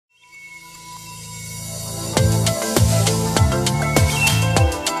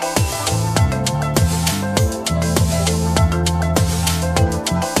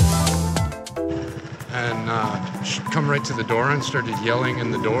come right to the door and started yelling in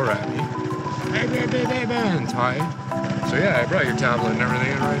the door at me. Hey, in Thai. So yeah, I brought your tablet and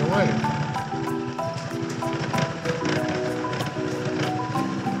everything in right away.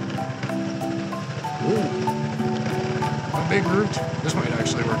 Ooh. A big route. This might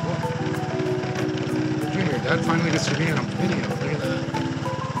actually work well. Junior, Dad finally gets to be in a video. Look at that.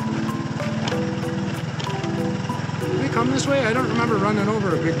 Did we come this way? I don't remember running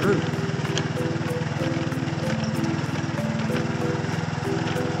over a big route.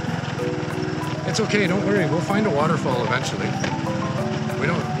 It's okay, don't worry, we'll find a waterfall eventually.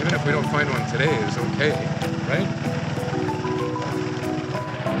 Even if we don't find one today, it's okay, right?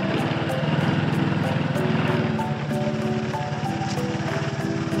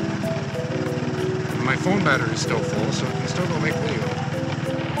 My phone battery is still full, so I can still go make video.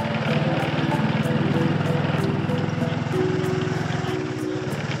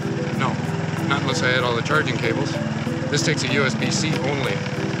 No, not unless I had all the charging cables. This takes a USB-C only.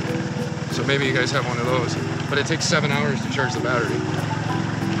 So maybe you guys have one of those. But it takes 7 hours to charge the battery.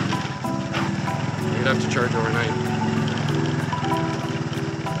 You'd have to charge overnight.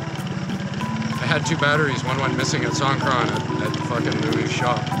 I had 2 batteries. One went missing at Songkran at the fucking movie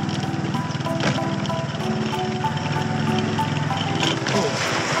shop.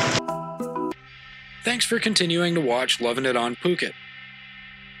 Thanks for continuing to watch Lovin' It on Phuket.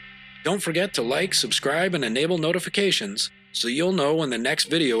 Don't forget to like, subscribe, and enable notifications so you'll know when the next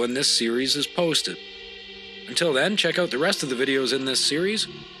video in this series is posted. Until then, check out the rest of the videos in this series,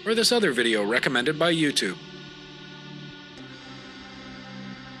 or this other video recommended by YouTube.